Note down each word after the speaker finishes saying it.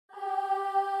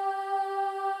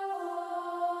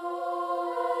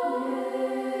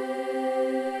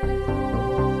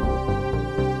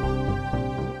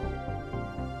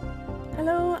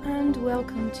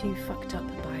to Fucked Up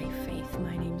by Faith.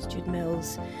 My name's Jude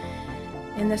Mills.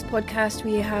 In this podcast,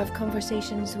 we have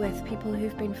conversations with people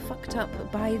who've been fucked up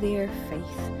by their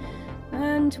faith,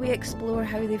 and we explore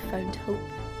how they've found hope,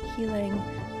 healing,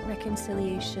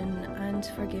 reconciliation, and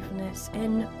forgiveness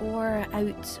in or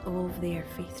out of their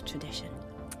faith tradition.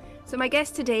 So my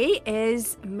guest today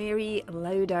is Mary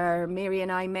Lowder. Mary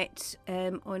and I met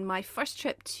on my first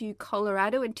trip to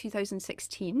Colorado in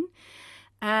 2016.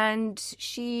 And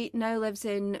she now lives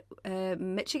in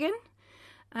Michigan.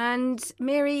 And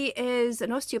Mary is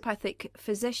an osteopathic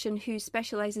physician who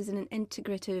specialises in an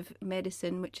integrative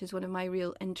medicine, which is one of my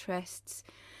real interests.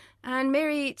 And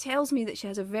Mary tells me that she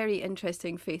has a very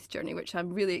interesting faith journey, which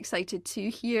I'm really excited to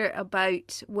hear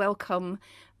about. Welcome,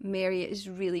 Mary. It is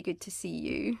really good to see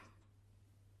you.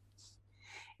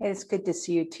 It's good to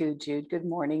see you too, Jude. Good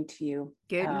morning to you.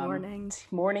 Good morning.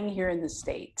 It's morning here in the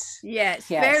States. Yes,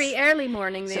 very early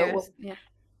morning there. So,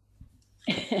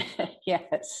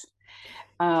 yes.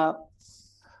 Well,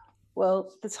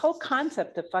 this whole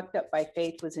concept of Fucked Up by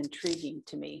Faith was intriguing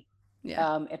to me.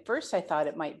 Yeah. At first, I thought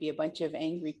it might be a bunch of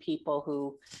angry people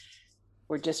who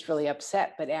were just really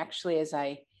upset. But actually, as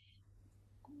I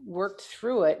worked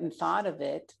through it and thought of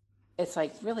it, it's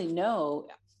like, really, no.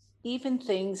 Even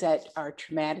things that are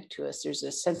traumatic to us, there's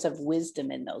a sense of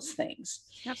wisdom in those things.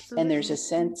 Absolutely. And there's a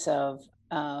sense of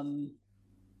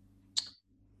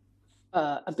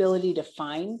ability to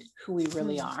find who we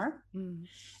really are.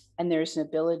 And there's an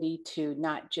ability to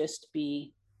not just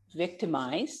be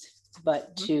victimized,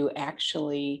 but to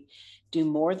actually do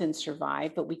more than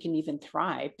survive, but we can even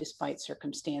thrive despite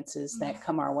circumstances that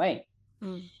come our way.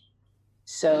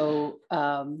 So,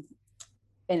 and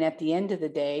at the end of the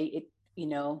day,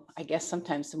 I guess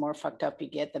sometimes the more fucked up you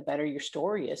get, the better your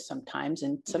story is sometimes.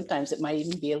 And sometimes it might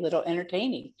even be a little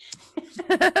entertaining.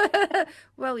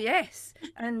 Well, yes.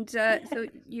 And so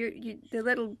the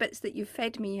little bits that you've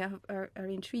fed me are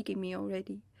intriguing me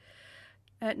already.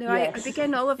 Now, yes. I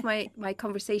begin all of my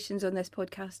conversations on this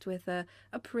podcast with a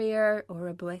prayer or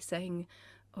a blessing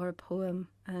or a poem.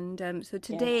 And so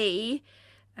today,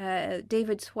 yes.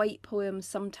 David's White poem,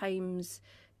 Sometimes,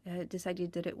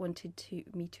 decided that it wanted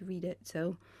me to read it,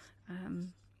 so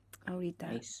I'll read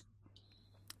that. Nice.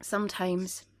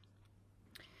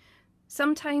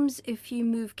 Sometimes if you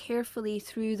move carefully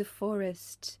through the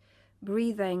forest,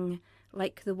 breathing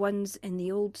like the ones in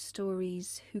the old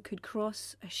stories who could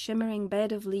cross a shimmering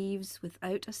bed of leaves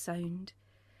without a sound,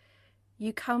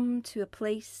 you come to a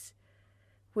place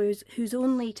whose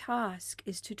only task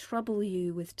is to trouble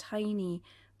you with tiny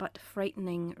but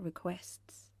frightening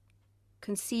requests.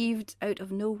 Conceived out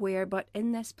of nowhere, but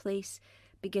in this place,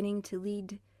 beginning to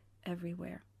lead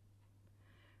everywhere.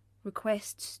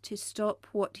 Requests to stop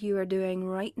what you are doing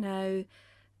right now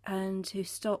and to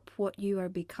stop what you are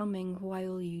becoming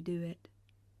while you do it.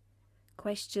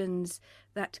 Questions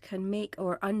that can make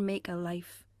or unmake a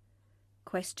life.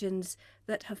 Questions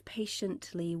that have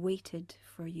patiently waited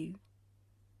for you.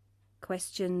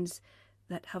 Questions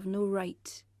that have no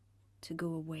right to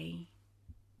go away.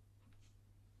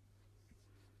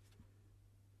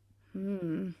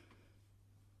 I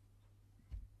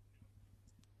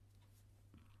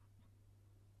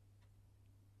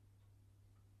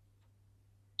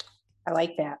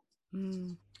like that.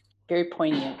 Very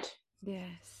poignant.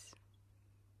 Yes.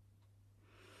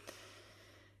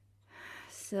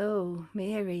 So,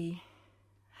 Mary,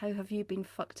 how have you been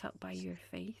fucked up by your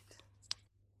faith?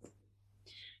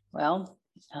 Well,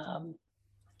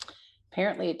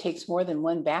 apparently it takes more than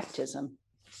one baptism.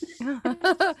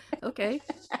 Okay.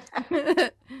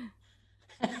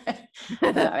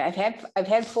 I've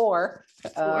had four.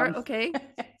 Okay,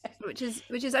 which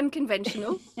is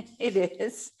unconventional. It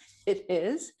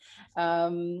is,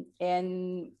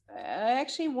 and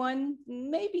actually one,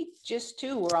 maybe just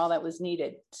two, were all that was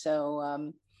needed.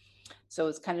 So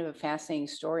it's kind of a fascinating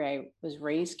story. I was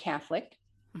raised Catholic,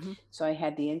 so I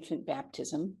had the infant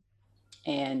baptism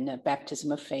and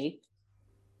baptism of faith.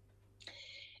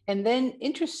 And then,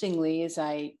 interestingly, as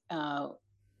I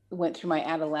went through my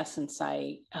adolescence,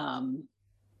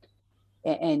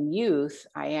 and youth,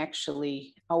 I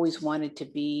actually always wanted to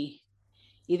be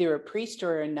either a priest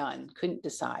or a nun. Couldn't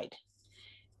decide.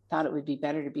 Thought it would be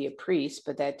better to be a priest,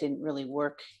 but that didn't really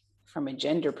work from a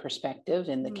gender perspective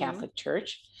in the Catholic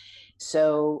Church.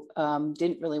 So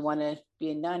didn't really want to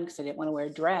be a nun because I didn't want to wear a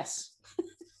dress.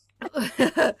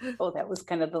 That was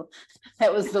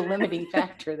the limiting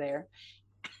factor there.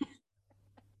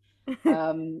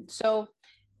 So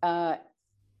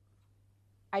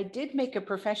I did make a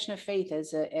profession of faith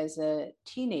as a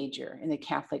teenager in the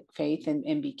Catholic faith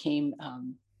and became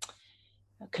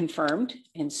confirmed.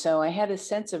 And so I had a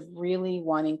sense of really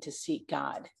wanting to seek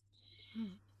God.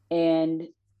 And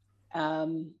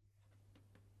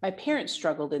my parents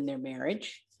struggled in their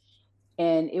marriage,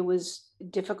 and it was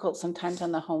difficult sometimes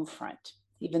on the home front,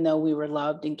 even though we were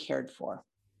loved and cared for.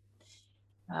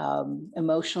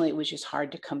 Emotionally, it was just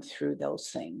hard to come through those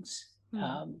things.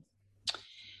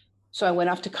 So I went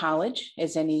off to college,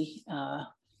 as any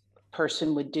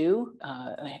person would do.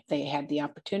 They had the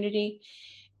opportunity.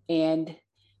 And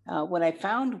what I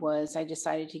found was I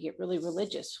decided to get really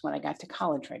religious when I got to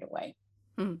college right away.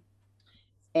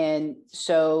 And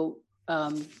so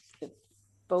the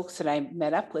folks that I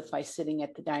met up with by sitting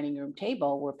at the dining room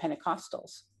table were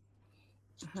Pentecostals.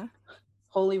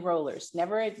 Holy rollers.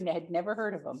 Had never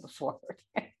heard of them before.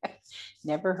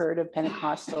 Never heard of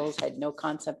Pentecostals, had no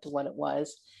concept of what it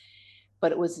was.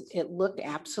 But it looked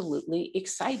absolutely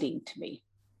exciting to me.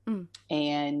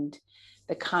 And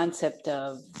the concept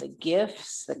of the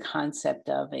gifts, the concept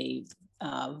of a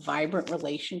vibrant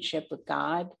relationship with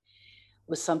God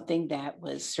was something that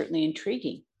was certainly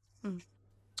intriguing.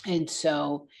 And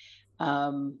so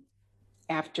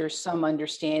after some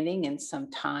understanding and some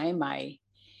time, I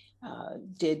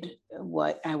did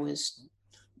what I was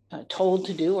told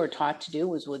to do or taught to do,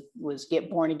 was get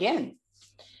born again.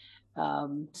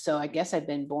 So I guess I've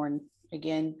been born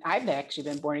again. I've actually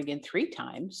been born again 3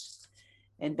 times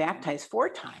and baptized 4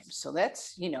 times. So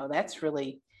that's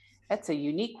a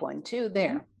unique one too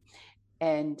there.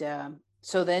 And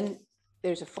so then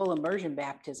there's a full immersion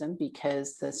baptism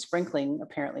because the sprinkling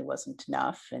apparently wasn't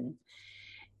enough.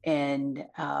 And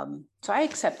so I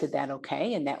accepted that.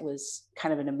 Okay. And that was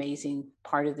kind of an amazing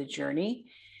part of the journey.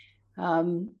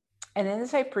 And then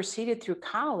as I proceeded through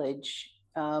college,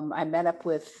 I met up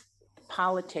with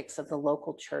politics of the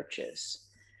local churches.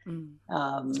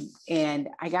 And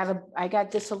I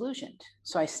got disillusioned.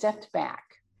 So I stepped back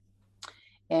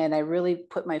and I really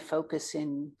put my focus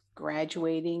in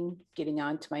graduating, getting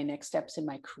on to my next steps in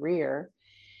my career,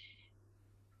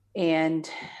 and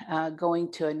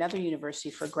going to another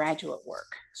university for graduate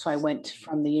work. So I went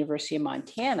from the University of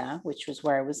Montana, which was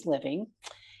where I was living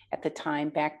at the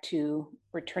time,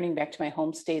 returning back to my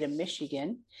home state of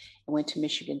Michigan. I went to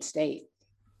Michigan State.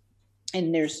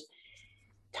 And there's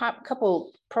top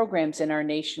couple programs in our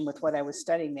nation with what I was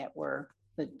studying that were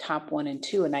the top 1 and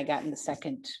 2, and I got in the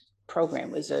second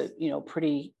program. It was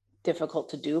pretty difficult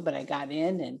to do, but I got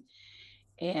in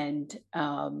and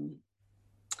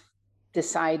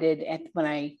decided when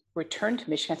I returned to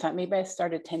Michigan, I thought maybe I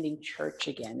start attending church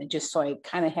again, and just so I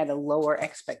kind of had a lower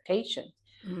expectation.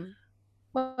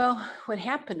 Well, what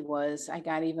happened was I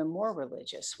got even more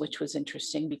religious, which was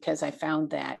interesting because I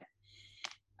found that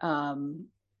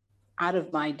out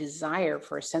of my desire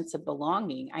for a sense of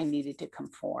belonging, I needed to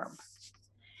conform.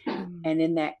 And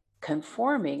in that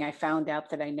conforming, I found out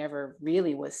that I never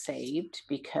really was saved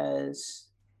because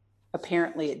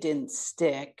apparently it didn't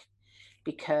stick,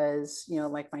 because,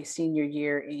 like my senior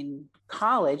year in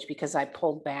college, because I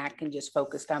pulled back and just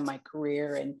focused on my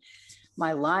career and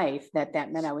my life,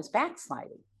 that meant I was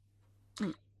backsliding.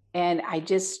 And I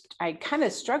kind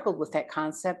of struggled with that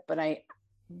concept, but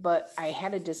I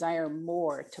had a desire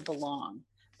more to belong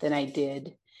than I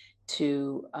did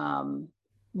to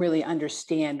really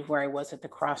understand where I was at the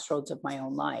crossroads of my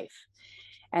own life.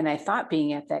 And I thought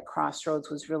being at that crossroads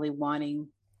was really wanting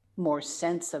more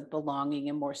sense of belonging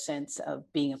and more sense of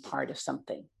being a part of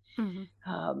something. And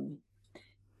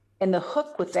the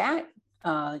hook with that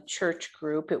church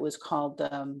group, it was called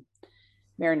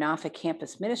Maranatha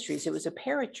Campus Ministries. It was a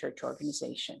parachurch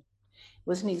organization. It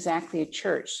wasn't exactly a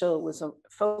church. So it was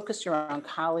focused around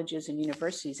colleges and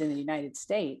universities in the United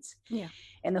States. Yeah.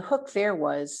 And the hook there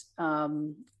was,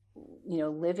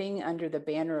 living under the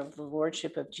banner of the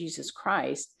Lordship of Jesus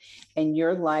Christ, and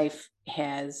your life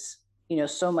has,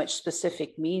 so much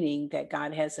specific meaning that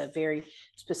God has a very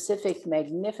specific,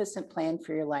 magnificent plan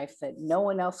for your life that no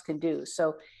one else can do.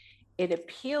 So it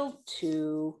appealed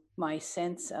to my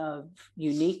sense of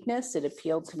uniqueness. It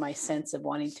appealed to my sense of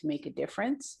wanting to make a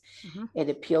difference. It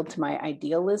appealed to my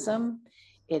idealism.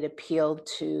 It appealed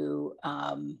to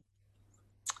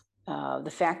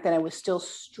the fact that I was still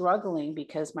struggling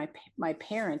because my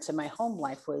parents and my home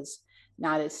life was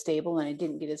not as stable, and I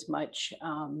didn't get as much,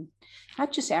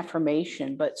 not just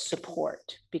affirmation, but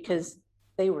support, because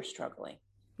they were struggling.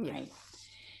 Yeah. Right.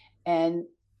 And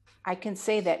I can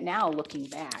say that now, looking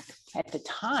back, at the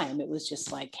time, it was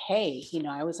just like, hey,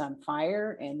 I was on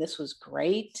fire and this was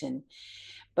great.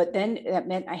 But then that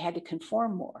meant I had to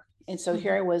conform more. And so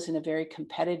here I was in a very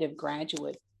competitive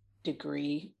graduate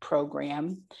degree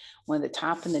program, one of the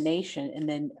top in the nation, and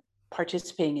then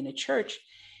participating in a church.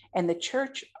 And the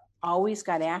church always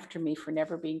got after me for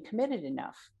never being committed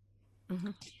enough,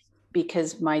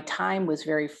 because my time was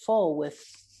very full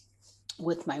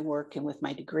with my work and with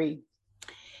my degree.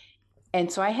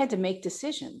 And so I had to make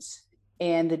decisions.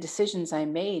 And the decisions I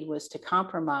made was to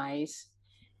compromise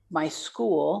my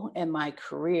school and my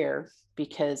career,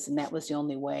 because and that was the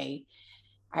only way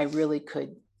I really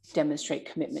could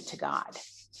demonstrate commitment to God.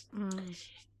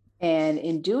 And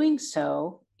in doing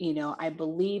so, I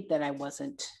believed that I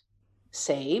wasn't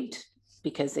saved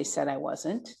because they said I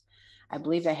wasn't. I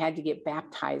believed I had to get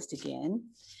baptized again.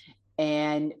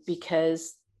 And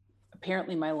because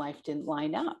apparently my life didn't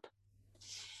line up.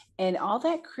 And all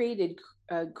that created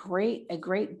a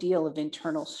great deal of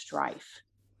internal strife.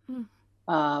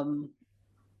 But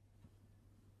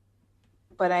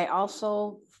I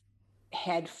also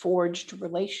had forged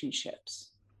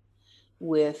relationships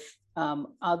with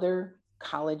other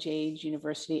college age,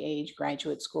 university age,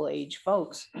 graduate school age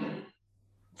folks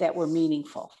that were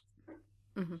meaningful.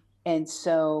 And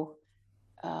so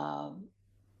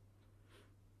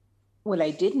what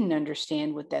I didn't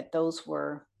understand was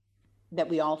that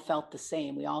we all felt the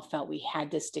same. We all felt we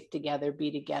had to stick together,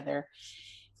 be together.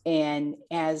 And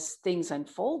as things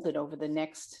unfolded over the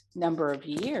next number of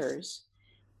years,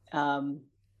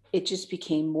 it just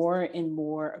became more and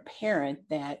more apparent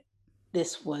that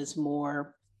this was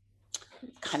more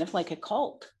kind of like a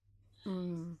cult.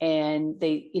 And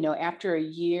they, after a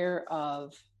year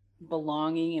of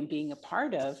belonging and being a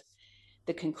part of,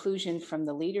 the conclusion from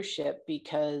the leadership,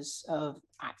 because of,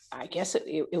 I guess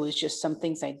it was just some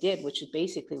things I did, which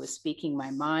basically was speaking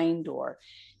my mind or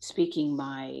speaking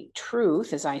my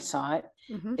truth as I saw it.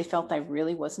 They felt I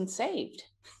really wasn't saved.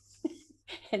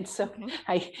 And so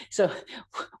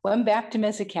one baptism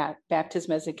as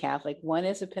a Catholic, one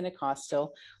as a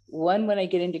Pentecostal, one when I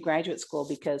get into graduate school,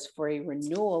 because for a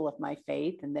renewal of my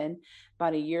faith. And then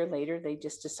about a year later, they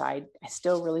just decide I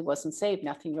still really wasn't saved.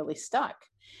 Nothing really stuck.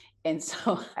 And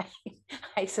so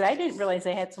I said, I didn't realize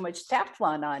I had so much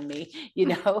Teflon on me,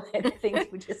 and things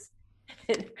would just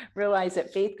realize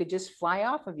that faith could just fly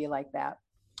off of you like that.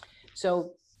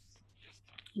 So,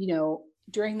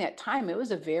 during that time, it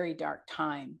was a very dark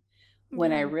time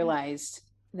when I realized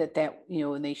that,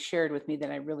 when they shared with me that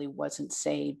I really wasn't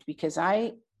saved, because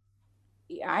I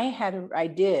had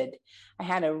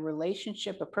a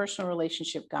relationship, a personal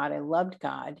relationship, God. I loved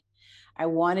God. I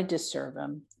wanted to serve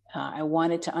him. I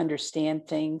wanted to understand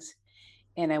things,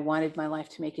 and I wanted my life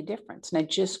to make a difference. And I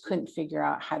just couldn't figure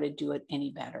out how to do it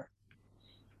any better.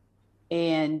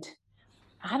 And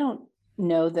I don't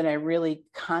know that I really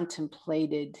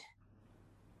contemplated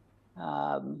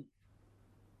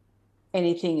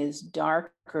anything as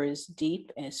dark or as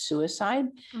deep as suicide,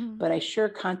 but I sure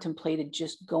contemplated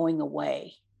just going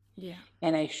away. Yeah.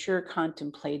 And I sure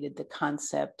contemplated the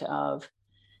concept of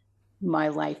my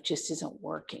life just isn't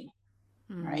working.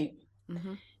 Right.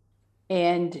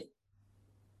 And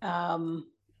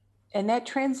that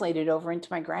translated over into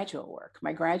my graduate work.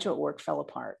 My graduate work fell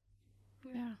apart.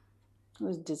 Yeah. It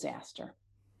was a disaster.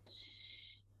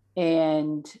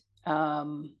 And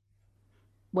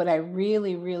what I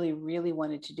really, really, really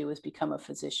wanted to do was become a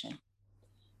physician.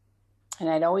 And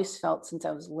I'd always felt since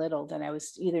I was little that I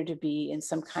was either to be in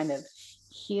some kind of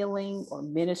healing or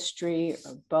ministry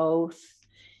or both.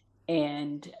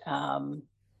 And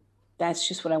that's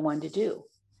just what I wanted to do.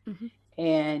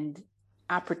 And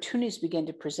opportunities began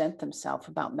to present themselves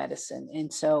about medicine.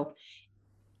 And so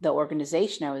the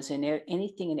organization I was in,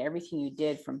 anything and everything you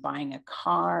did, from buying a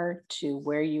car to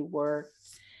where you worked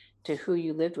to who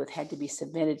you lived with, had to be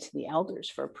submitted to the elders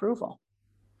for approval.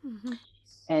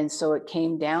 And so it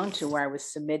came down to where I was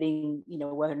submitting,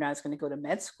 whether or not I was going to go to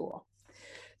med school.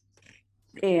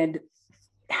 And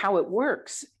how it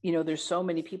works, there's so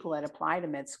many people that apply to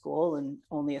med school and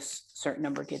only a certain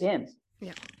number get in.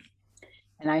 Yeah.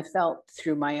 And I felt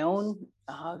through my own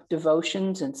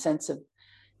devotions and sense of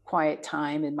quiet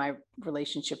time in my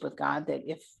relationship with God that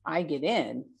if I get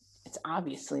in, it's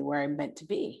obviously where I'm meant to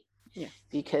be. Yeah.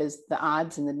 Because the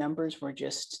odds and the numbers were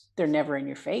they're never in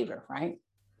your favor, right?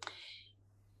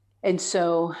 And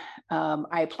so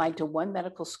I applied to one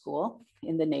medical school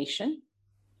in the nation,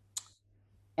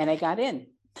 and I got in.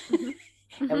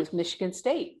 That was Michigan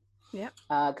State. Yeah.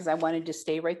 Because I wanted to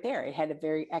stay right there. It had a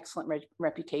very excellent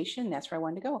reputation. That's where I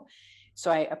wanted to go.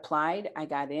 So I applied, I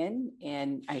got in,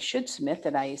 and I should submit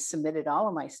that I submitted all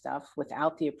of my stuff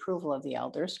without the approval of the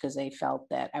elders, because they felt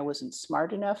that I wasn't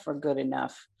smart enough or good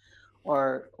enough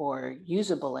or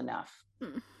usable enough.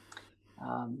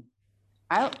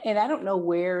 I don't know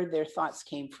where their thoughts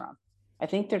came from. I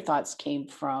think their thoughts came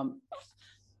from,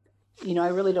 I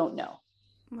really don't know.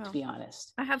 Well, to be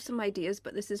honest. I have some ideas,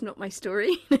 but this is not my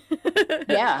story.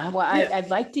 Yeah, well, Yeah. I'd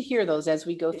like to hear those as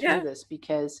we go through Yeah. this,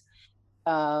 because,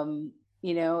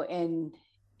 you know,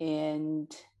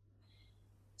 and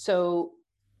so,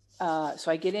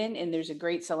 so I get in and there's a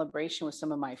great celebration with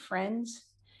some of my friends.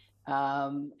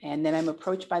 And then I'm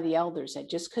approached by the elders that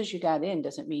just because you got in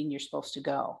doesn't mean you're supposed to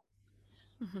go.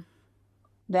 Mhm.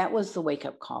 That was the wake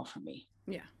up call for me.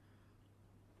 Yeah.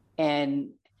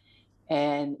 And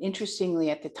interestingly,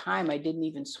 at the time, I didn't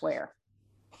even swear.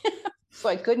 So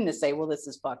I couldn't have say, well, this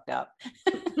is fucked up.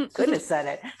 Couldn't have said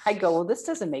it. I go, well, this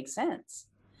doesn't make sense.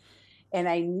 And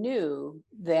I knew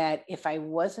that if I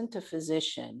wasn't a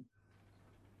physician,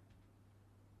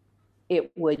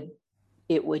 it would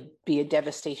be a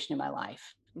devastation in my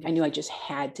life. Yeah. I knew I just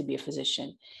had to be a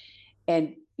physician.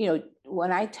 And, you know,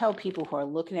 when I tell people who are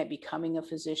looking at becoming a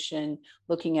physician,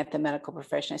 looking at the medical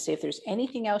profession, I say, if there's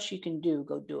anything else you can do,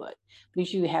 go do it. But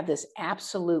if you have this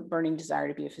absolute burning desire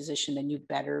to be a physician, then you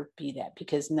better be that,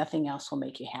 because nothing else will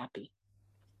make you happy.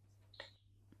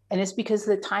 And it's because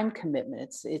of the time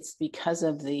commitment. It's because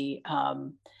of the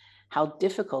how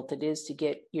difficult it is to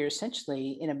get. You're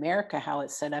essentially, in America, how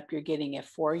it's set up, you're getting a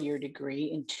 4-year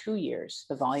degree in 2 years,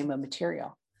 the volume of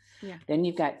material. Yeah. Then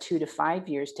you've got 2 to 5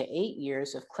 years to 8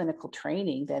 years of clinical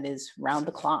training that is round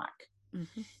the clock.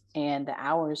 Mm-hmm. And the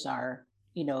hours are,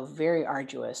 you know, very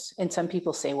arduous. And some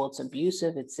people say, well, it's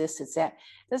abusive, it's this, it's that.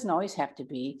 It doesn't always have to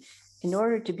be. In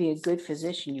order to be a good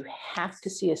physician, you have to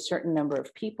see a certain number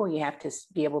of people. You have to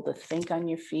be able to think on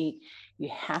your feet.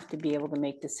 You have to be able to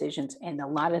make decisions. And a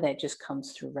lot of that just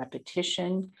comes through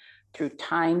repetition, through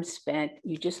time spent.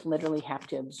 You just literally have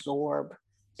to absorb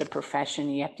the profession.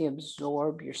 You have to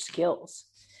absorb your skills,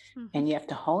 and you have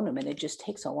to hone them. And it just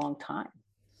takes a long time.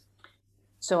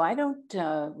 So I don't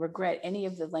regret any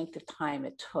of the length of time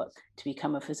it took to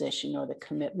become a physician, or the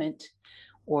commitment,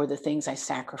 or the things I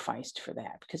sacrificed for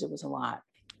that, because it was a lot.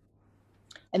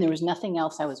 And there was nothing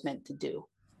else I was meant to do.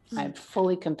 I'm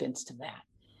fully convinced of that.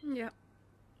 Yeah.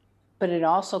 But it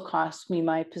also cost me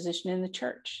my position in the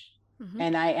church.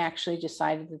 And I actually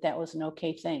decided that that was an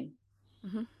okay thing.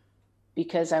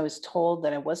 Because I was told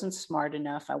that I wasn't smart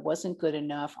enough, I wasn't good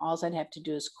enough. All I'd have to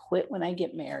do is quit when I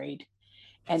get married.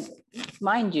 And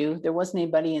mind you, there wasn't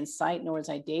anybody in sight, nor was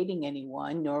I dating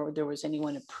anyone, nor there was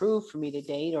anyone approved for me to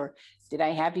date, or did I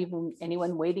have even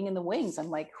anyone waiting in the wings? I'm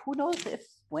like, who knows if,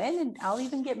 when, and I'll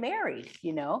even get married,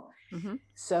 you know?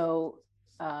 So,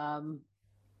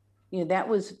 you know, that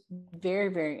was very,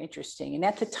 very interesting. And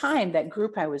at the time, that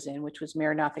group I was in, which was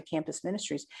Maranatha Campus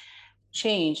Ministries,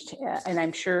 changed. And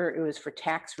I'm sure it was for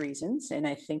tax reasons. And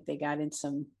I think they got in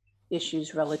some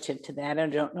issues relative to that. I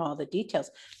don't know all the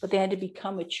details, but they had to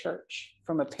become a church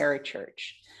from a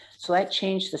parachurch. So that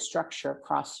changed the structure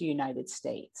across the United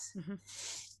States.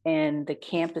 And the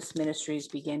campus ministries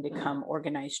began to become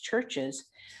organized churches.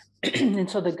 And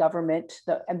so the government,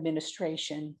 the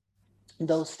administration,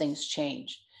 those things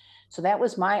changed. So that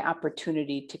was my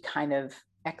opportunity to kind of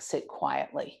exit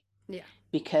quietly. Yeah.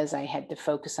 Because I had to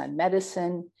focus on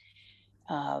medicine.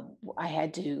 I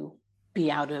had to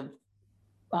be out of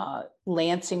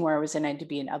Lansing, where I was in. I had to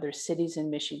be in other cities in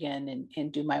Michigan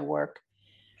and do my work.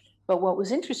 But what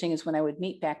was interesting is when I would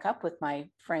meet back up with my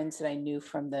friends that I knew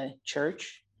from the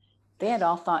church, they had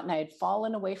all thought I had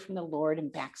fallen away from the Lord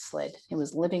and backslid and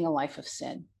was living a life of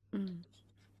sin.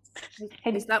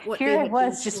 And is that what here I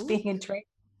was, just being in training?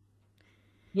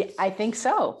 Yeah, I think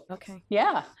so. Okay.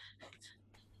 Yeah.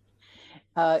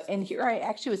 And here I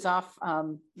actually was off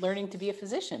learning to be a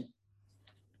physician.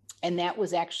 And that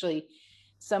was actually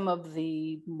some of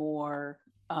the more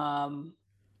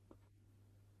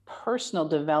personal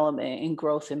development and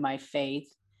growth in my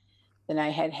faith than I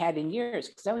had had in years,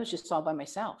 because I was just all by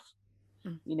myself.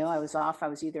 You know, I was off. I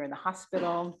was either in the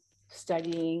hospital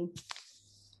studying,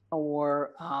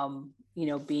 or, you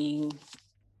know,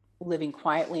 living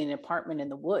quietly in an apartment in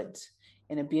the woods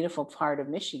in a beautiful part of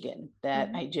Michigan that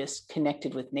I just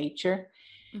connected with nature,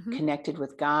 connected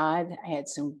with God. I had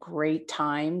some great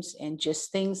times, and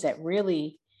just things that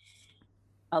really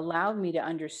allowed me to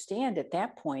understand at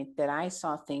that point that I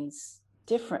saw things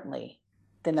differently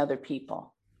than other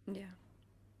people. Yeah.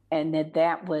 And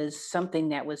that was something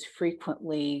that was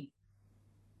frequently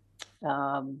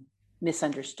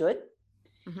misunderstood,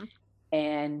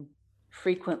 and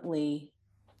frequently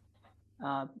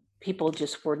people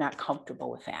just were not comfortable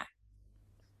with that.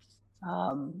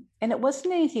 And it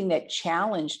wasn't anything that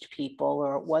challenged people,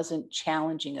 or it wasn't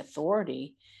challenging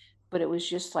authority, but it was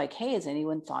just like, hey, has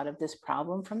anyone thought of this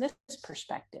problem from this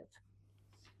perspective?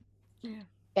 Yeah.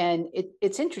 And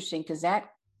it's interesting because that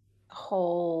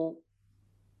whole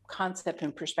concept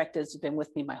and perspective has been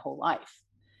with me my whole life.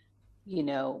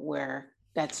 where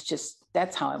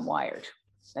that's how I'm wired.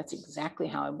 That's exactly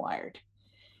how I'm wired.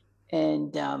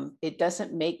 And it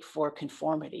doesn't make for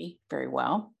conformity very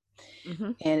well.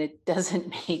 Mm-hmm. And it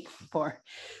doesn't make for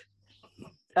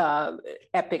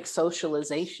epic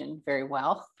socialization very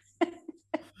well.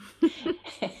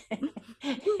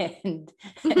 and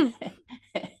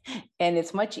and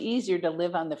it's much easier to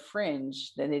live on the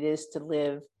fringe than it is to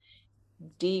live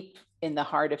deep in the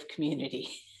heart of community.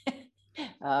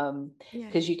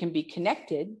 Because you can be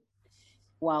connected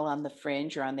while on the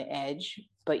fringe or on the edge,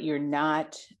 but you're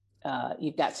not,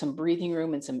 you've got some breathing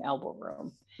room and some elbow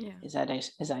room, as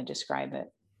I describe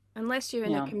it. Unless you're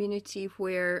in a community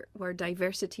where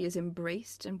diversity is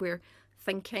embraced and where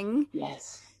thinking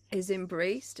is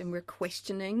embraced and where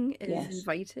questioning is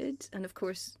invited. And of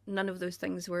course, none of those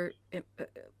things were,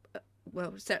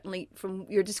 well, certainly from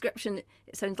your description,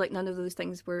 it sounds like none of those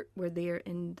things were there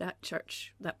in that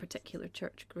church, that particular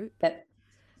church group.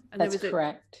 That's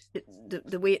correct.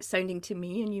 The way it's sounding to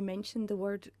me, and you mentioned the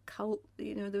word cult,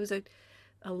 there was a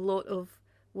lot of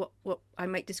what I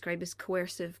might describe as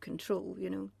coercive control,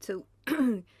 to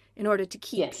in order to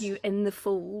keep you in the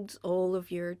fold, all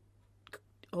of your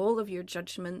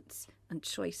judgments and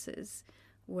choices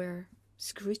were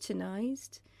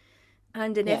scrutinized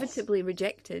and inevitably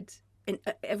rejected in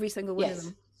every single one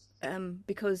of them,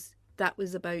 because that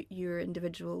was about your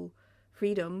individual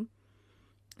freedom,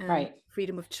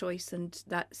 freedom of choice, and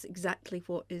that's exactly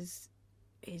what is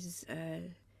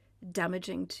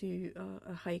damaging to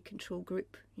a high control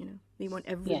group. They want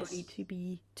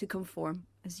everybody to conform,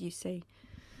 as you say.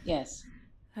 Yes.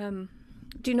 Do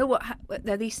you know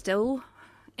are they still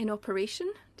in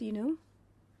operation? Do you know?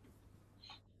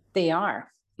 They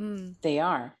are. They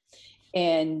are.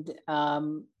 And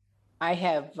I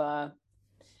have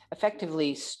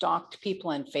effectively stalked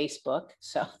people on Facebook.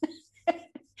 So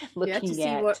looking see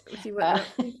at what see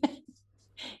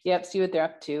what they're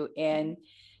up to. And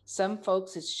some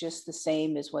folks, it's just the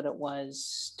same as what it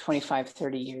was 25,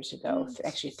 30 years ago,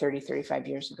 actually 30, 35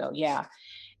 years ago. Yeah.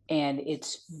 And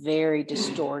it's very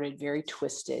distorted, very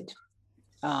twisted.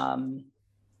 And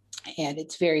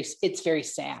it's very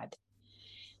sad.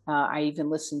 I even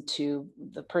listened to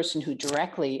the person who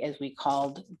directly, as we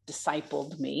called,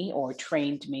 discipled me or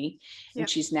trained me. And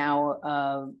she's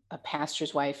now a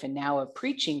pastor's wife and now a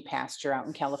preaching pastor out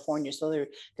in California. So there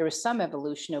was some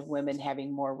evolution of women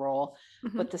having more role,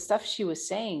 but the stuff she was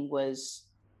saying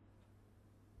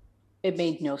it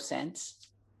made no sense.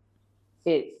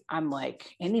 I'm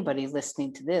like, anybody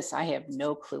listening to this, I have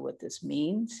no clue what this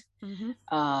means.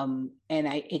 And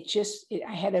I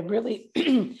had a really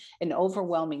an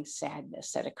overwhelming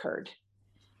sadness that occurred.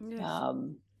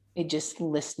 It just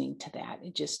listening to that,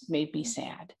 it just made me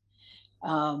sad.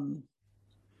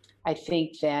 I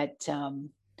think that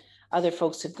other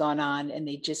folks have gone on and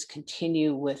they just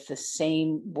continue with the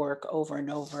same work over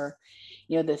and over.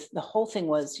 The whole thing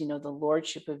was, the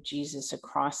lordship of Jesus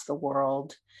across the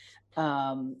world.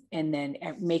 And then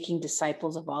making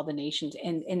disciples of all the nations.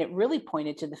 And it really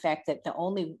pointed to the fact that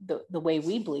the way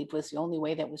we believed was the only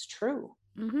way that was true.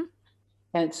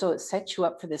 And so it sets you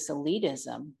up for this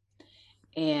elitism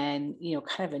and,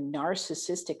 kind of a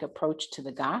narcissistic approach to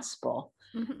the gospel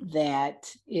that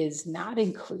is not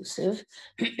inclusive.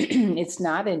 It's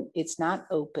not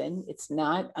open. It's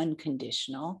not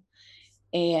unconditional.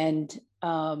 And,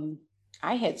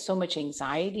 I had so much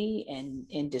anxiety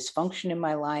and dysfunction in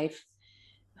my life.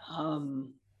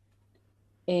 And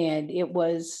it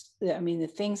was, the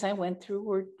things I went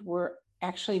through were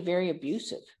actually very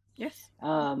abusive. Yes.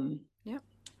 And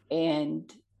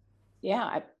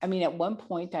at one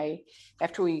point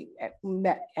after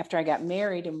I got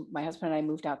married and my husband and I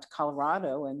moved out to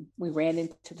Colorado, and we ran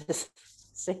into this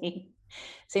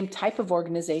same type of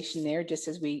organization there, just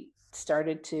as we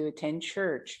started to attend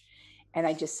church. And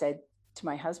I just said to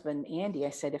my husband, Andy, I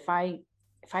said, if I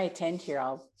attend here,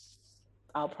 I'll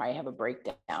probably have a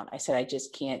breakdown. I said, I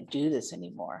just can't do this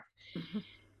anymore.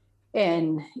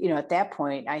 And, at that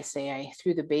point, I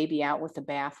threw the baby out with the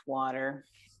bathwater,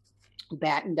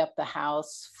 battened up the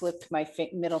house, flipped my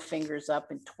middle fingers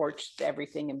up and torched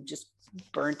everything and just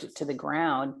burnt it to the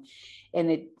ground.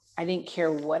 And I didn't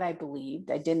care what I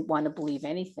believed. I didn't want to believe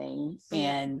anything.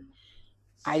 And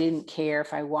I didn't care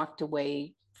if I walked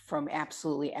away from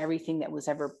absolutely everything that was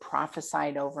ever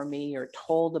prophesied over me or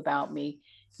told about me.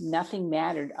 Nothing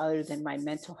mattered other than my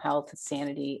mental health,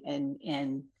 sanity,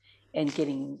 and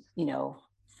getting,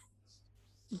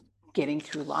 getting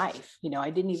through life. I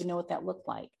didn't even know what that looked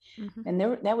like. And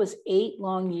that was 8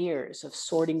 long years of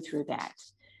sorting through that.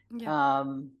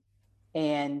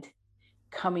 And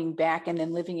coming back and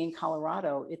then living in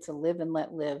Colorado, it's a live and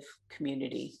let live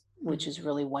community. which is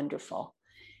really wonderful.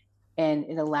 And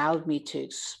it allowed me to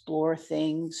explore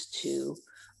things, to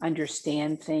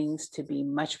understand things, to be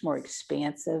much more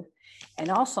expansive. And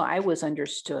also I was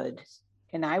understood,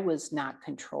 and I was not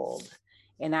controlled,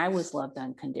 and I was loved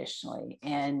unconditionally.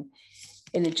 And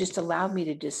it just allowed me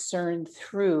to discern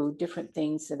through different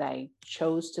things that I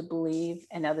chose to believe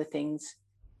and other things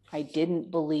I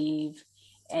didn't believe.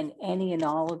 And any and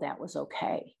all of that was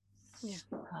okay. Yeah.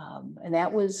 And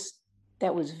that was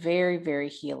very, very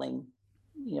healing,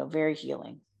 very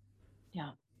healing.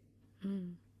 Yeah.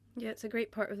 Yeah, it's a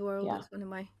great part of the world. Yeah. It's one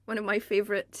of my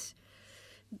favorite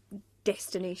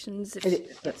destinations.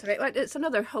 That's right. It's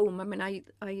another home. I mean,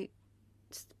 I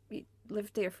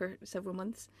lived there for several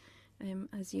months,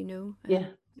 as you know,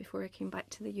 before I came back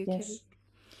to the UK. Yes.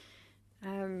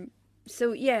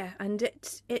 So yeah, and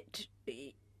it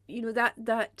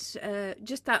that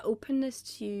just that openness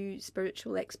to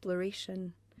spiritual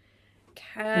exploration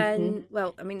can,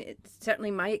 well, I mean, it's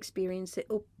certainly my experience. It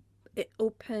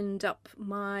opened up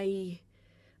my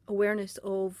awareness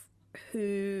of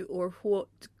who or what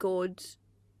God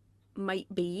might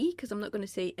be, because I'm not going to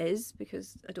say is,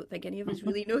 because I don't think any of us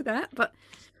really know that, but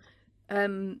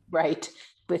right,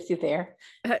 with you there.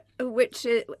 Which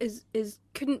is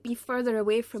couldn't be further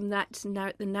away from that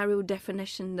the narrow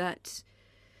definition that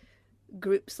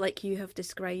groups like you have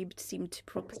described seem to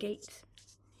propagate.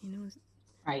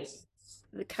 Right.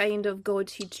 The kind of God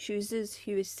who chooses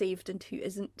who is saved and who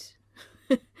isn't.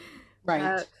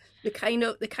 Right. The kind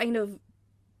of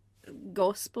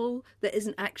gospel that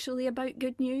isn't actually about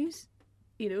good news.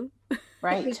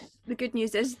 Right. The good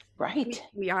news is right.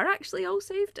 We are actually all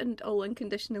saved and all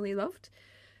unconditionally loved.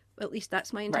 At least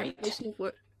that's my interpretation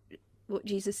of what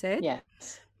Jesus said.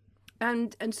 Yes.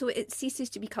 And so it ceases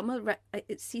to become about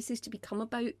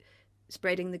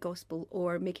spreading the gospel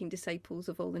or making disciples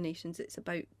of all the nations. It's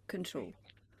about control.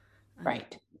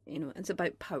 Right. It's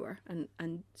about power,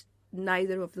 and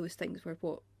neither of those things were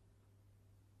what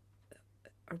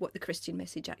the Christian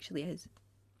message actually is.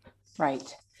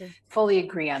 Right. Yeah. Fully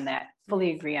agree on that.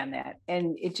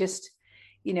 And it just,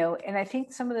 and I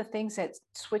think some of the things that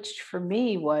switched for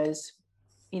me was,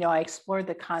 I explored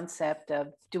the concept of,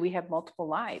 do we have multiple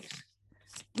lives?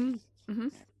 Mm-hmm.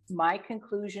 My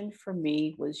conclusion for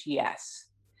me was yes,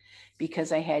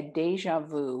 because I had deja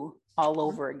vu all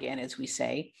over again, as we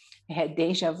say. I had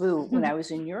deja vu when I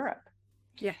was in Europe.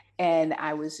 Yeah. And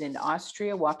I was in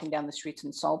Austria walking down the streets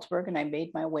in Salzburg, and I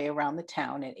made my way around the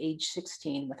town at age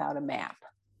 16 without a map.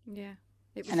 Yeah.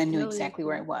 And I knew exactly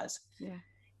where I was. Yeah.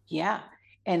 Yeah.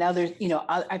 And others,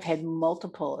 I've had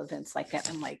multiple events like that.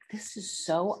 I'm like, this is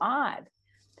so odd.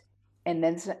 And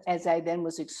then as I then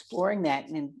was exploring that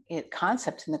and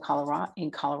concepts in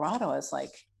Colorado, I was like,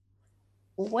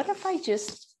 well, what if I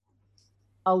just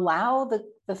allow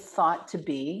the thought to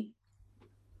be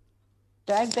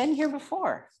that I've been here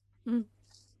before? And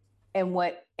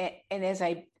as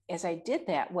I did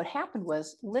that, what happened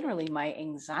was literally my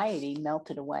anxiety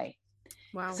melted away.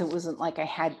 Wow. So it wasn't like I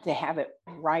had to have it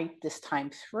right this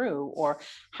time through, or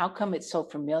how come it's so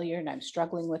familiar and I'm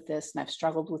struggling with this and I've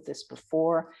struggled with this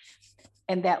before.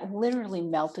 And that literally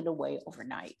melted away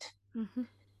overnight. Mm-hmm.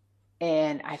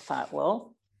 And I thought,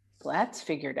 well, that's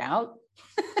figured out.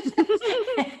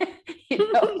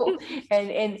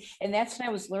 And that's when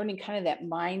I was learning kind of that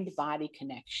mind-body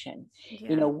connection.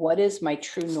 Yeah. What does my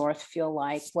true north feel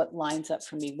like? What lines up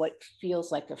for me? What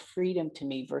feels like a freedom to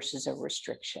me versus a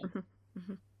restriction? Mm-hmm.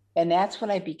 Mm-hmm. And that's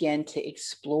when I began to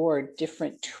explore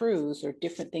different truths or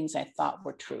different things I thought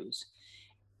were truths.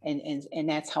 And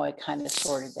that's how I kind of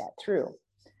sorted that through.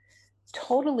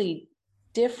 Totally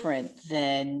different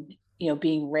than,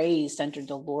 being raised under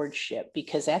the lordship,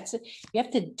 because you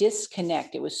have to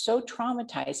disconnect. It was so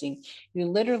traumatizing. You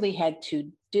literally had to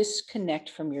disconnect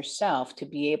from yourself to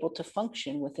be able to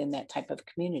function within that type of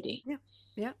community.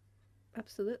 Yeah,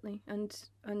 absolutely. And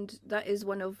that is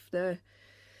one of the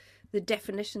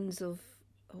definitions of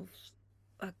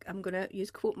I'm going to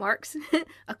use quote marks,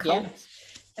 a cult.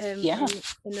 Yeah.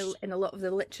 In a lot of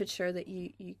the literature that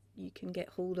you can get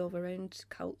hold of around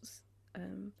cults.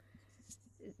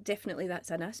 Definitely that's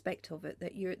an aspect of it,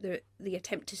 that you're the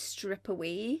attempt to strip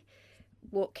away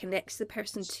what connects the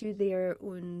person to their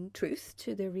own truth,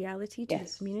 to their reality, to their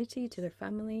community, to their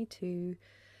family, to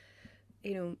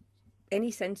any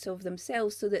sense of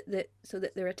themselves, so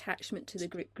that their attachment to the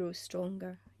group grows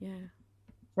stronger. Yeah.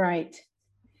 Right.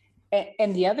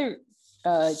 And the other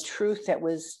truth that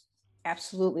was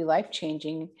absolutely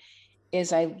life-changing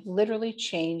is I literally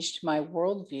changed my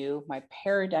worldview, my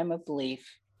paradigm of belief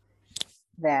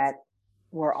that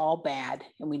we're all bad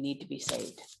and we need to be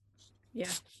saved.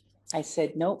 Yeah. I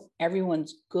said, nope,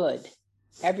 everyone's good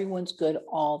Everyone's good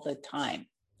all the time.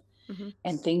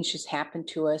 And things just happen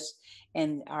to us.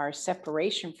 And our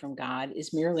separation from God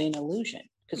is merely an illusion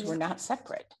because we're not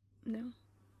separate. No.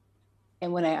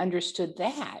 And when I understood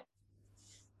that,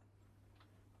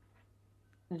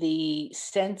 the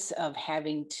sense of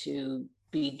having to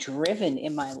be driven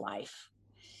in my life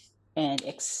and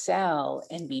excel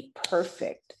and be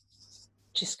perfect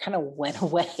just kind of went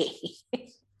away.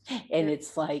 And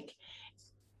it's like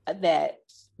that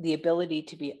the ability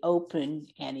to be open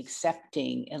and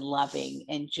accepting and loving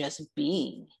and just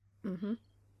being,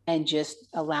 and just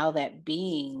allow that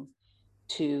being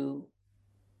to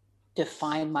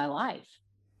define my life.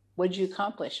 What did you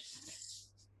accomplish?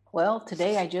 Well,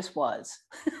 today I just was.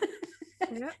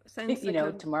 Sounds you like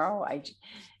know, tomorrow and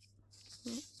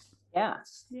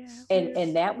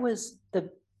that was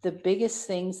the biggest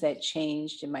things that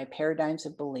changed in my paradigms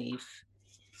of belief.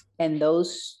 And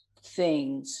those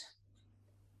things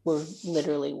were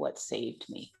literally what saved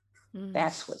me.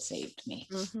 That's what saved me.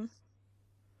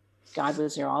 God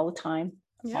was there all the time,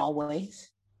 always.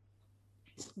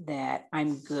 That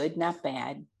I'm good, not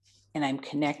bad. And I'm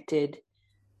connected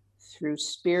through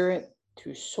spirit,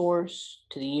 through source,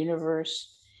 to the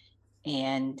universe,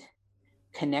 and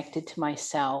connected to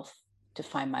myself to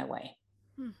find my way.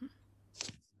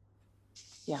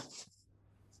 Yeah.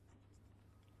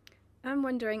 I'm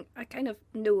wondering, I kind of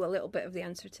know a little bit of the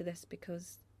answer to this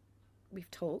because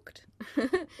we've talked.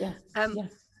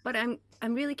 But I'm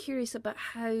really curious about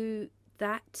how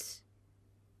that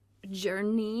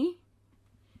journey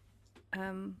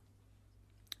and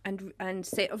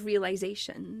set of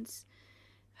realizations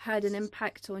had an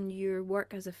impact on your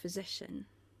work as a physician.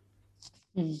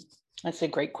 That's a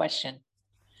great question.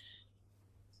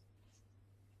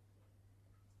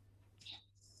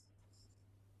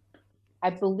 I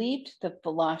believed the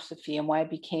philosophy, and why I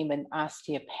became an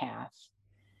osteopath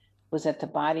was that the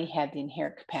body had the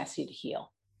inherent capacity to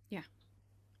heal. Yeah.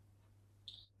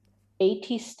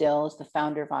 A.T. Still is the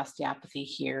founder of osteopathy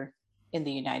here in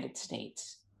the United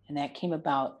States. And that came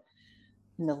about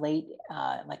in the late,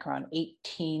 like around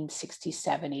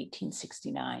 1867,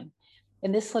 1869.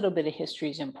 And this little bit of history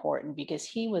is important because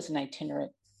he was an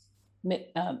itinerant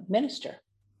minister.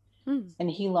 And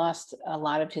he lost a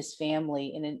lot of his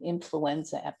family in an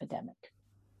influenza epidemic.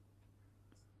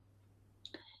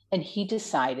 And he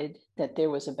decided that there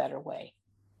was a better way.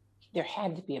 There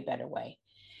had to be a better way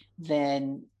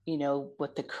than, you know,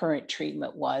 what the current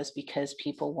treatment was, because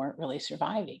people weren't really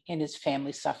surviving. And his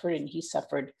family suffered, and he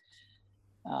suffered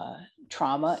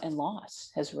trauma and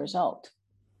loss as a result.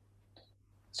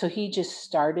 So he just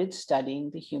started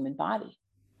studying the human body.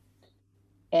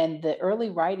 And the early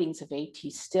writings of A.T.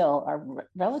 Still are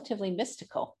relatively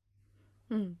mystical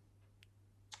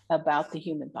about the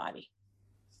human body.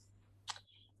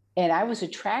 And I was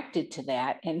attracted to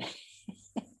that. And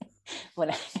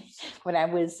when I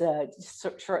was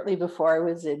shortly before I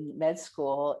was in med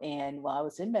school, and while I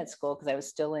was in med school, because I was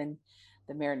still in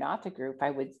the Maranatha group,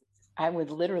 I would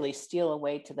literally steal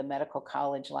away to the medical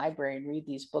college library and read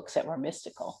these books that were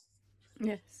mystical.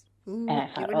 Yes. Ooh, and I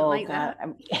thought, oh like God.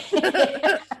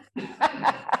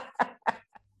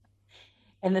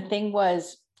 And the thing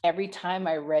was, every time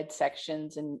I read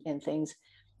sections and things,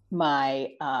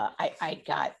 I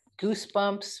got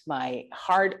goosebumps, my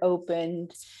heart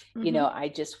opened, you know,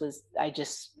 it just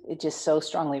so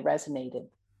strongly resonated.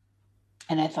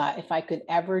 And I thought, if I could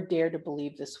ever dare to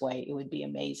believe this way, it would be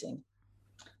amazing.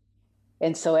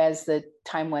 And so as the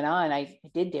time went on, I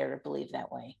did dare to believe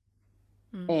that way.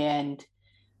 And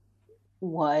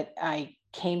what I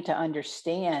came to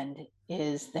understand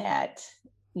is that,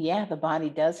 yeah, the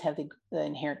body does have the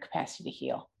inherent capacity to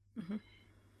heal.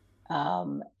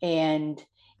 And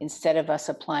instead of us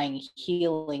applying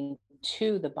healing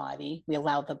to the body, we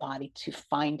allow the body to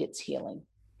find its healing,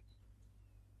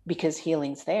 because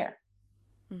healing's there.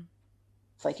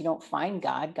 It's like you don't find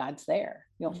God, God's there.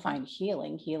 You don't find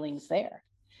healing, healing's there.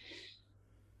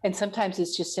 And sometimes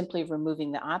it's just simply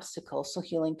removing the obstacle so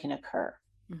healing can occur.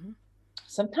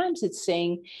 Sometimes it's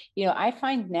saying, you know, I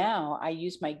find now I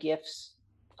use my gifts,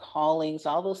 callings,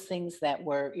 all those things that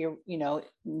were, you know,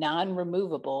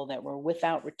 non-removable, that were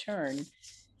without return,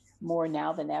 more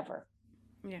now than ever.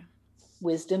 Yeah.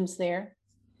 Wisdom's there,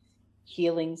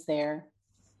 healing's there,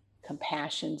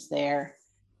 compassion's there,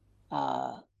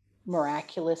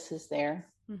 miraculous is there.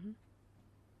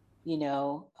 You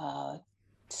know,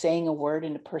 saying a word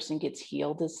and a person gets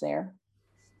healed is there.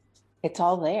 It's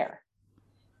all there.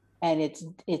 And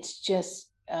it's just,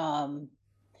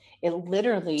 it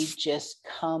literally just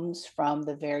comes from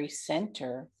the very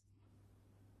center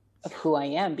of who I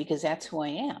am, because that's who I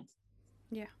am.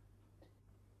 Yeah.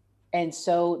 And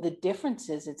so the difference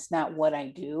is, it's not what I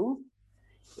do.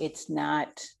 It's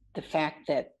not the fact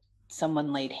that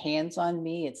someone laid hands on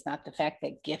me. It's not the fact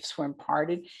that gifts were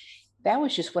imparted. That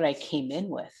was just what I came in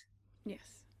with. Yes.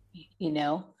 You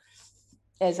know,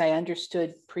 as I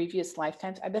understood previous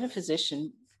lifetimes, I've been a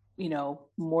physician, you know,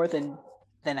 more than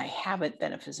I haven't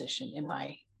been a physician in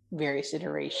my various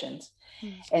iterations.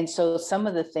 And so some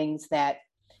of the things that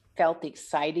felt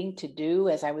exciting to do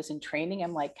as I was in training,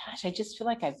 I'm like, gosh, I just feel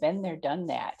like I've been there, done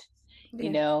that, you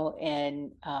know,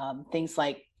 and things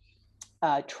like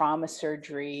trauma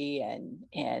surgery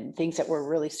and things that were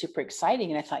really super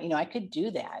exciting. And I thought, you know, I could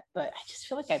do that, but I just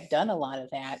feel like I've done a lot of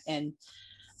that. And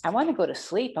I want to go to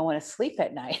sleep. I want to sleep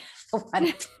at night. I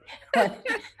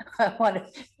want to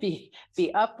be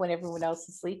up when everyone else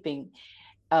is sleeping.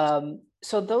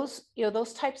 So those, you know,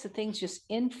 those types of things just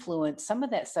influence, some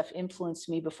of that stuff influenced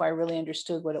me before I really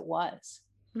understood what it was,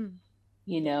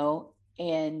 you know,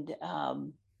 and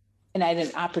I had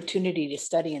an opportunity to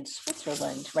study in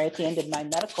Switzerland right at the end of my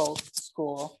medical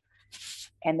school.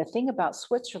 And the thing about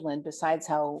Switzerland, besides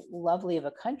how lovely of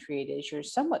a country it is, you're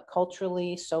somewhat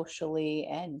culturally, socially,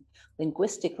 and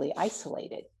linguistically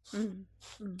isolated.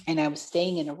 And I was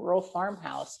staying in a rural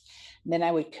farmhouse, and then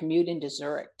I would commute into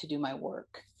Zurich to do my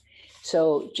work.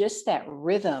 So just that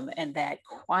rhythm and that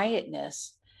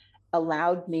quietness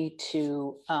allowed me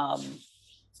to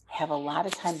have a lot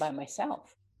of time by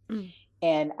myself.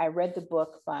 And I read the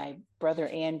book by Brother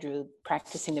Andrew,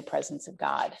 Practicing the Presence of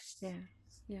God.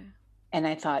 Yeah. And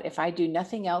I thought, if I do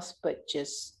nothing else but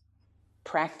just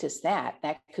practice that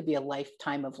could be a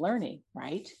lifetime of learning,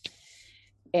 right?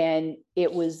 And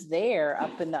it was there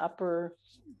up in the upper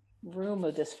room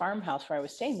of this farmhouse where I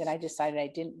was staying that I decided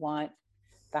I didn't want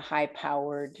the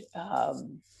high-powered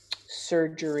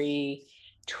surgery,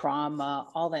 trauma,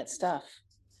 all that stuff,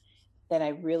 that I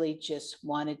really just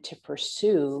wanted to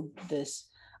pursue this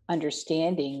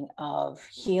understanding of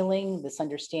healing, this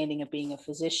understanding of being a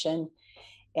physician,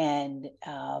 and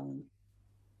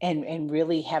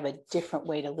really have a different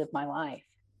way to live my life.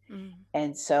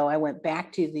 And so I went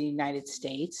back to the United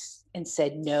States and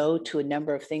said no to a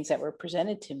number of things that were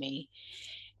presented to me.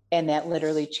 And that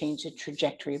literally changed the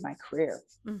trajectory of my career.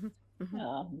 And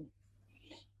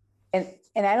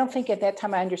I don't think at that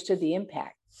time I understood the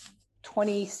impact.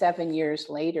 27 years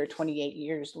later, 28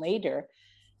 years later,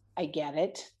 I get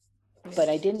it, but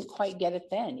I didn't quite get it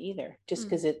then either, just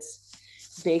because it's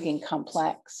big and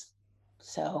complex.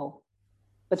 So,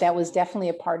 but that was definitely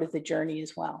a part of the journey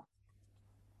as well.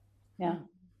 Yeah.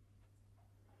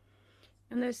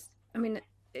 And there's, I mean,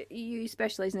 you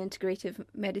specialize in integrative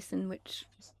medicine, which,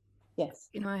 yes,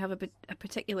 you know, I have a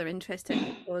particular interest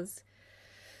in, because,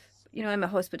 you know, I'm a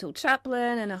hospital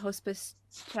chaplain and a hospice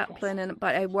chaplain,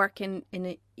 but I work in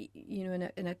a, you know,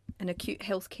 in an acute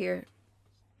healthcare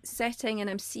setting, and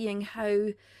I'm seeing how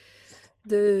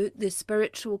the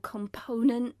spiritual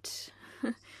component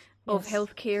of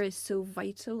healthcare is so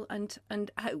vital, and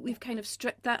how we've kind of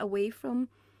stripped that away from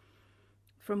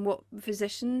what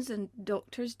physicians and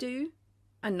doctors do,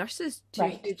 and nurses to a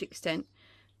huge extent.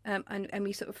 And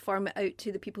we sort of farm it out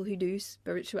to the people who do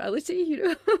spirituality, you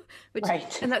know, which,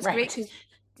 and that's great, because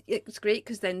it's great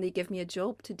because then they give me a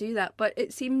job to do that. But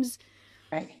it seems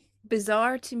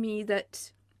bizarre to me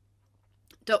that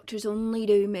doctors only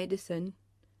do medicine,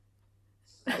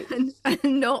 and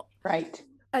not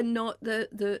and not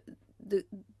the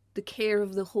care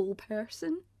of the whole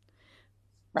person.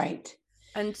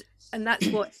 And that's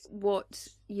what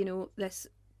you know, this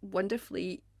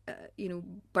wonderfully you know,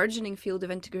 burgeoning field of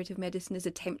integrative medicine is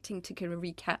attempting to kind of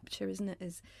recapture, isn't it?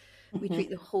 Is we treat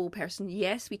the whole person.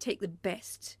 Yes, we take the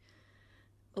best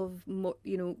of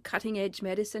you know, cutting edge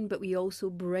medicine, but we also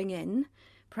bring in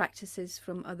practices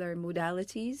from other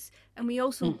modalities, and we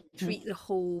also treat the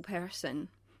whole person,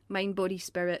 mind, body,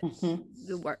 spirit,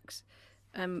 the works.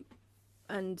 And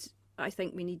I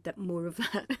think we need that, more of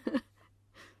that.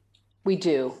 We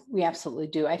do. We absolutely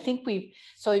do. I think we've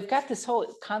got this whole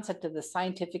concept of the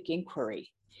scientific inquiry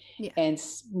and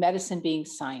medicine being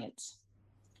science.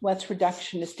 What's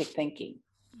reductionistic thinking?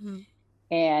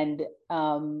 And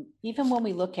even when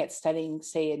we look at studying,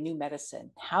 say, a new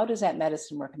medicine, how does that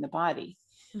medicine work in the body?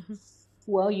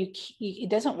 Well, it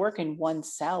doesn't work in one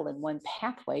cell in one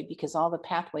pathway, because all the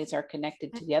pathways are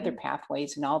connected to the other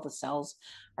pathways, and all the cells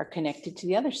are connected to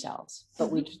the other cells. But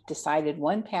we decided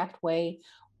one pathway,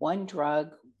 one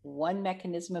drug, one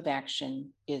mechanism of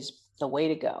action is the way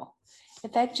to go.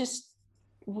 But that just,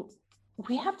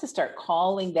 we have to start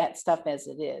calling that stuff as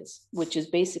it is, which is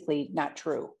basically not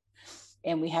true.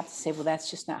 And we have to say, well,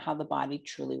 that's just not how the body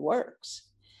truly works.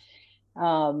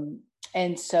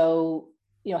 And so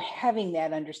having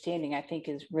that understanding, I think,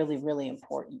 is really, really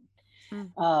important.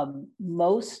 Mm.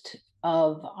 Most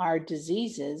of our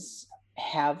diseases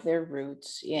have their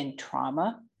roots in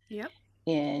trauma, Yep.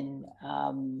 in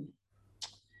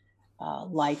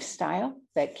lifestyle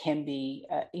that can be,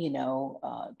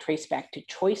 traced back to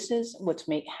choices.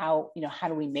 How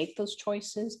do we make those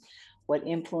choices? What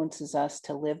influences us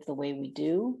to live the way we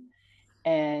do?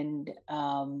 And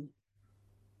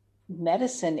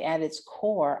medicine at its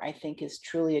core, I think, is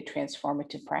truly a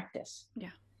transformative practice.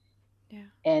 Yeah. Yeah.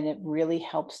 And it really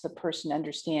helps the person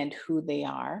understand who they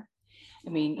are. I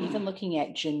mean, even looking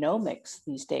at genomics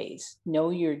these days, know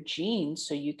your genes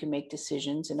so you can make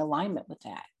decisions in alignment with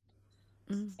that.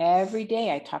 Mm. Every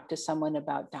day I talk to someone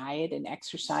about diet and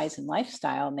exercise and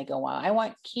lifestyle, and they go, well, I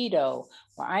want keto,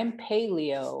 or I'm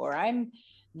paleo, or I'm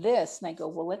this. And I go,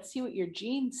 well, let's see what your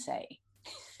genes say.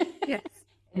 Yes.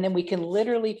 And then we can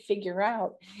literally figure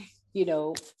out, It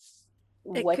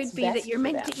what's could be best that you're for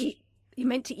meant them. to eat. You're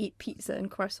meant to eat pizza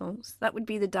and croissants. That would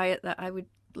be the diet that I would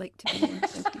like to be in.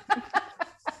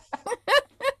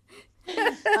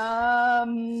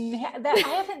 That I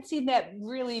haven't seen that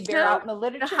really bear out in the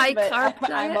literature, high but carb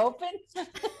I'm diet. open.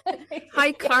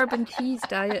 High carb and cheese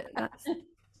diet. That's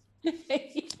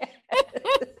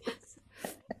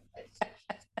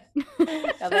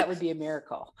now that would be a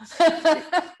miracle.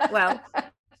 Well,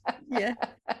 yeah.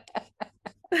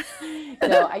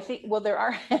 No, I think, well, there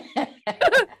are.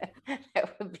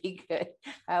 That would be good.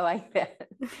 I like that.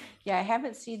 Yeah, I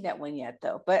haven't seen that one yet,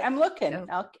 though, but I'm looking.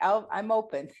 No. I'm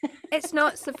open. It's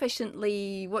not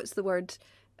sufficiently, what's the word?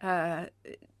 I'm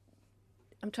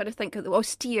trying to think of the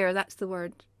austere. That's the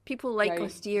word. People like Right.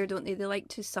 austere, don't they? They like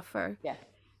to suffer. Yeah.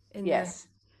 In Yes.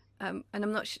 and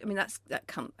I'm not sure. I mean, that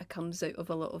comes out of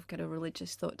a lot of kind of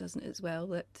religious thought, doesn't it, as well?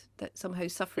 That somehow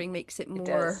suffering makes it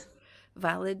more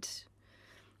valid.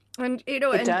 And it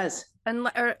does. And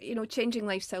changing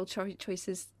lifestyle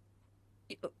choices,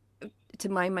 to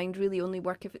my mind, really only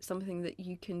work if it's something that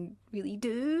you can really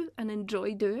do and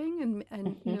enjoy doing.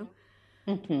 And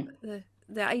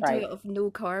the idea of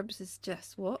no carbs is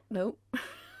just what? No.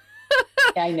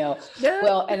 I know. Yeah.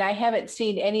 Well, and I haven't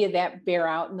seen any of that bear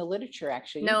out in the literature,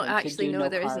 actually. No, actually, no,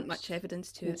 there carbs. Isn't much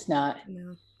evidence to it. It's not.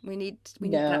 No, we need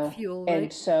that fuel, right?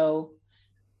 And so,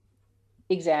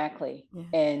 exactly. Yeah.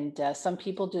 And some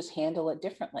people just handle it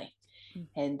differently.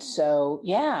 And so,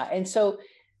 yeah. And so,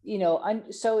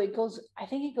 so I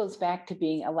think it goes back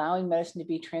to allowing medicine to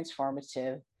be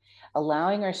transformative,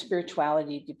 allowing our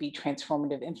spirituality to be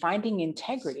transformative, and finding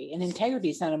integrity. And integrity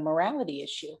is not a morality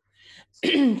issue.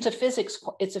 It's a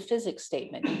physics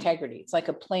statement. Integrity. It's like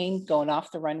a plane going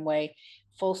off the runway,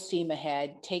 full steam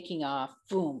ahead, taking off,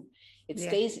 boom. It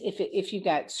stays. If you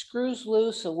got screws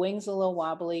loose, a wing's a little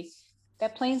wobbly,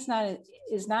 that plane's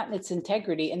is not in its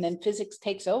integrity, and then physics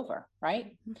takes over,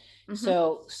 right? Mm-hmm.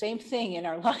 So same thing in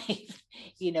our life,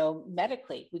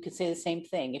 medically, we could say the same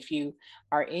thing. If you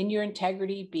are in your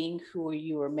integrity, being who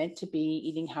you are meant to be,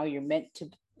 eating how you're meant to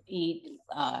eat,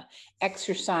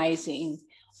 exercising,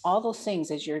 all those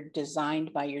things as you're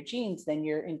designed by your genes, then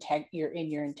you're in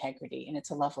your integrity, and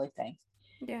it's a lovely thing.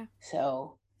 Yeah.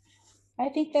 So I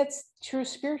think that's true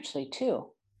spiritually too.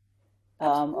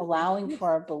 Allowing for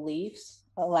our beliefs,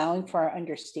 allowing for our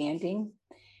understanding,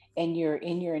 and you're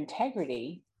in your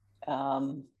integrity.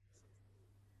 And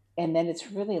then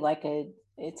it's really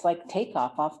it's like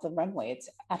takeoff off the runway. It's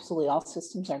absolutely all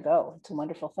systems are go. It's a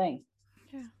wonderful thing.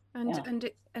 Yeah.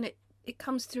 And it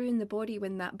comes through in the body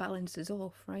when that balance is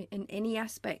off, right? In any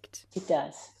aspect. It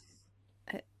does.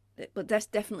 But this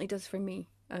definitely does for me.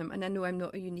 And I know I'm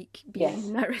not a unique being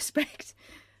in that respect.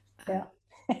 Yeah.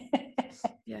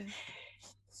 Yeah.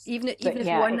 Even if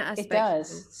one aspect. It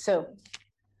does. So.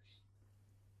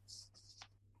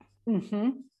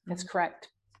 That's correct.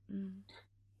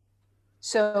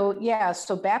 So, yeah.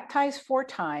 So baptized 4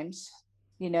 times,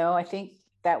 I think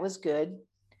that was good.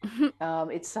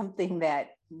 It's something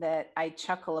that I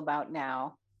chuckle about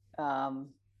now.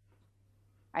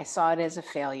 I saw it as a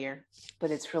failure, but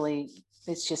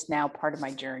it's just now part of my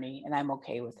journey, and I'm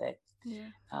okay with it. Yeah.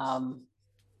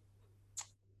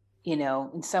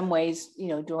 In some ways,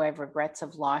 do I have regrets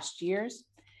of lost years?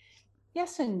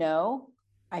 Yes and no.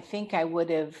 I think I would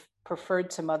have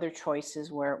preferred some other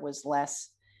choices where it was less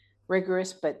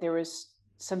rigorous, but there was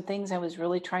some things I was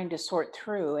really trying to sort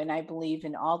through. And I believe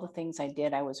in all the things I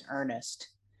did, I was earnest.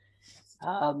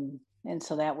 And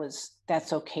so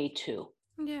that's okay too.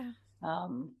 Yeah.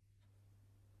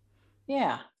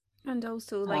 Yeah. And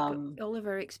also all of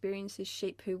our experiences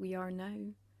shape who we are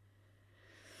now.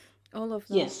 All of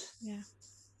them. Yes. Yeah.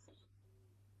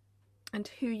 And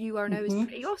who you are now is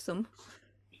pretty awesome.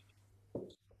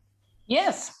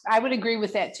 Yes, I would agree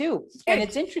with that too. And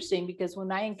it's interesting because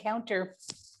when I encounter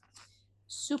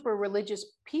super religious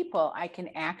people, I can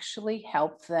actually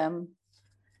help them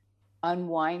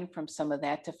unwind from some of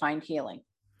that to find healing.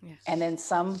 Yeah. And then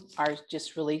some are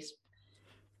just really,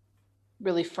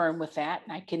 really firm with that.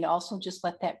 And I can also just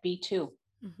let that be too.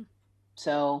 Mm-hmm.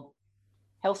 So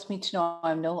helps me to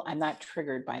know I'm not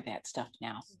triggered by that stuff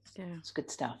now. Yeah. It's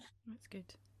good stuff. That's good.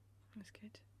 That's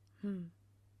good.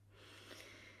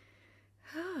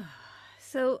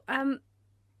 So,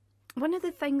 one of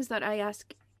the things that I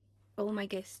ask all my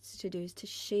guests to do is to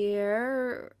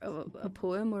share a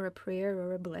poem or a prayer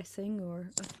or a blessing or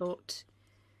a thought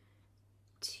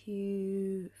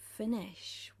to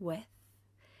finish with.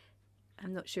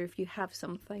 I'm not sure if you have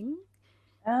something.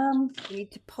 You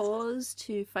need to pause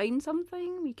to find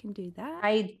something. We can do that.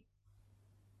 I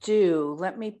do.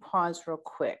 Let me pause real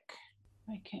quick.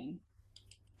 I can.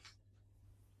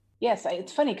 Yes,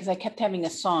 it's funny because I kept having a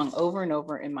song over and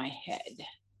over in my head.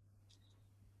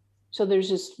 So there's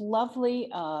this lovely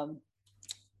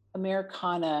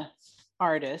Americana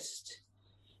artist.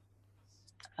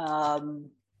 And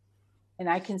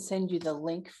I can send you the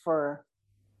link for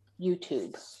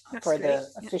YouTube. That's for great. The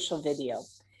official video.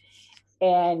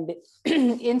 And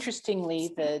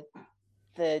interestingly,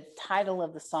 the title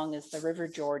of the song is The River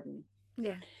Jordan.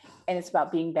 Yeah. And it's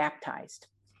about being baptized.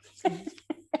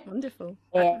 Wonderful.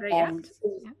 And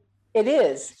it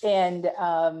is. And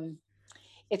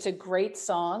it's a great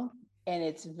song, and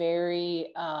it's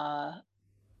very, I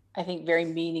think, very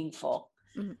meaningful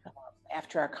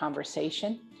after our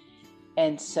conversation.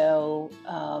 And so,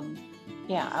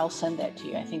 I'll send that to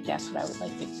you. I think that's what I would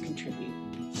like to contribute.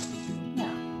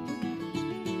 Yeah.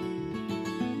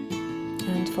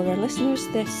 And for our listeners,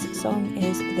 this song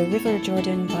is The River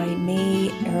Jordan by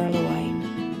May Erlewine.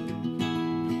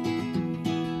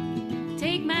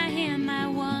 Take my hand, my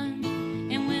one,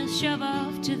 and we'll shove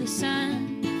off to the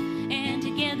sun, and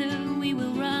together we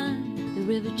will run the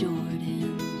River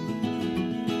Jordan.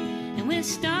 And with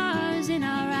stars in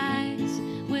our eyes,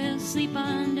 we'll sleep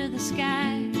under the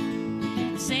sky,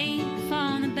 safe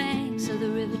on the banks of the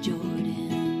River Jordan.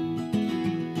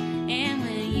 And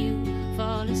when you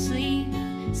fall asleep,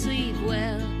 sleep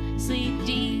well, sleep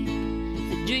deep.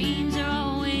 The dreams are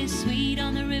always sweet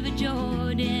on the River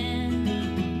Jordan.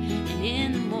 And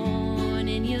in the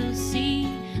morning you'll see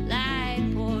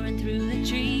light pouring through the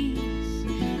trees,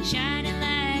 shining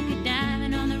like a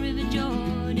diamond on the River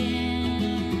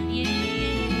Jordan. Yeah.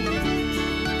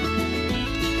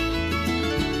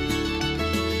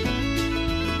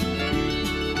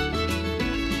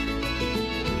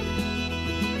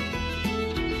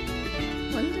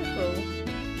 Wonderful.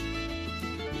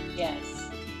 Yes.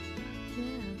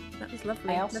 Yeah, that was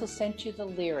lovely. I also sent you the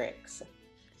lyrics.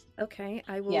 Okay,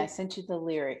 I will. Yeah, I sent you the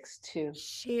lyrics too.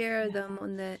 Share them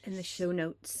in the show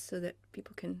notes so that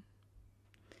people can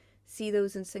see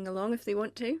those and sing along if they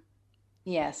want to.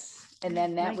 Yes, and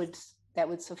then that would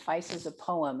suffice as a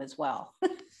poem as well.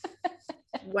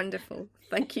 Wonderful.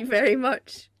 Thank you very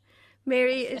much,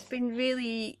 Mary. It's been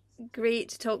really great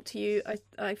to talk to you.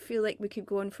 I feel like we could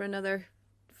go on for another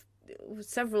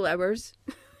several hours,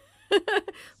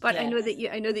 but yes.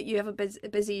 I know that you have a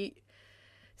busy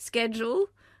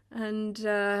schedule. And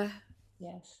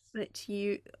yes, that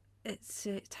it's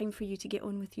time for you to get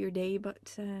on with your day.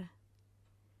 But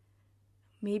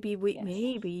maybe we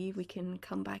can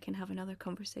come back and have another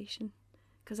conversation,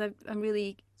 because I'm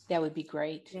really. That would be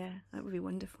great. Yeah, that would be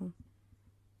wonderful.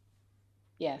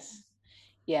 Yes,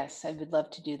 I would love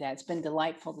to do that. It's been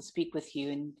delightful to speak with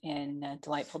you, and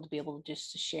delightful to be able to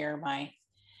share my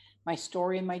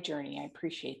story and my journey. I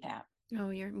appreciate that. Oh,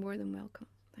 you're more than welcome.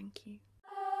 Thank you.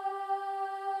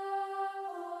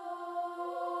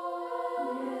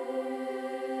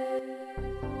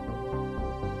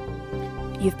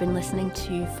 You've been listening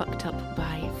to Fucked Up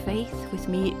by Faith with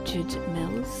me, Jude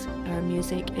Mills. Our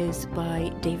music is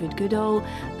by David Goodall,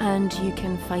 and you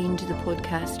can find the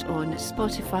podcast on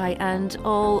Spotify and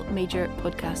all major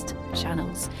podcast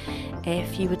channels.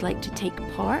 If you would like to take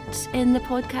part in the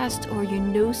podcast, or you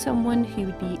know someone who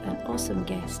would be an awesome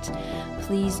guest,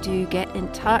 please do get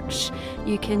in touch.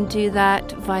 You can do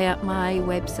that via my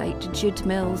website,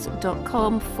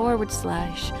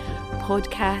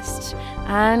 judemills.com/podcast,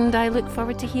 and I look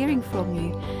forward to hearing from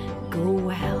you. Go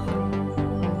well.